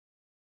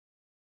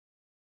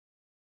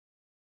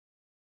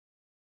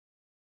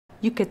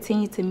You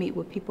continue to meet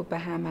with people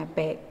behind my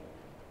back,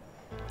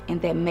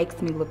 and that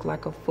makes me look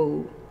like a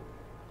fool.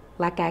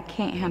 Like I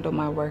can't handle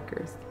my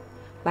workers.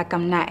 Like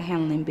I'm not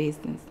handling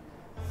business.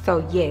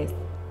 So yes,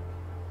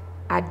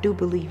 I do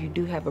believe you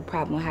do have a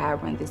problem with how I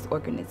run this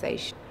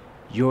organization.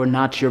 You're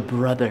not your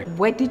brother.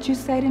 What did you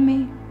say to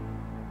me?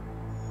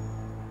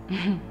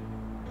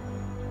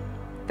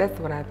 That's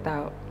what I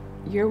thought.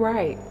 You're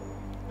right.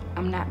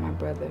 I'm not my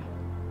brother.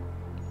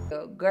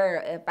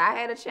 Girl, if I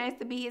had a chance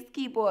to be his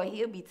keyboard,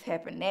 he'll be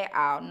tapping that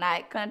all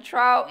night.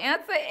 Control,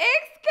 enter, escape!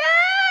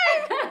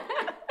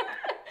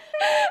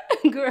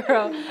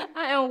 Girl,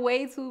 I am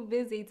way too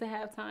busy to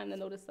have time to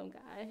notice some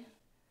guy.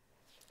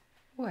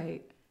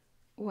 Wait,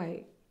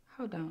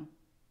 hold on.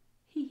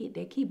 He hit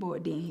that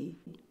keyboard, didn't he?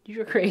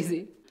 You're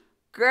crazy.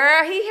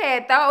 Girl, he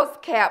had those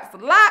caps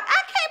locked.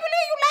 I can't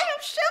believe you let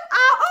him shoot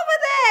all over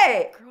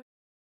that.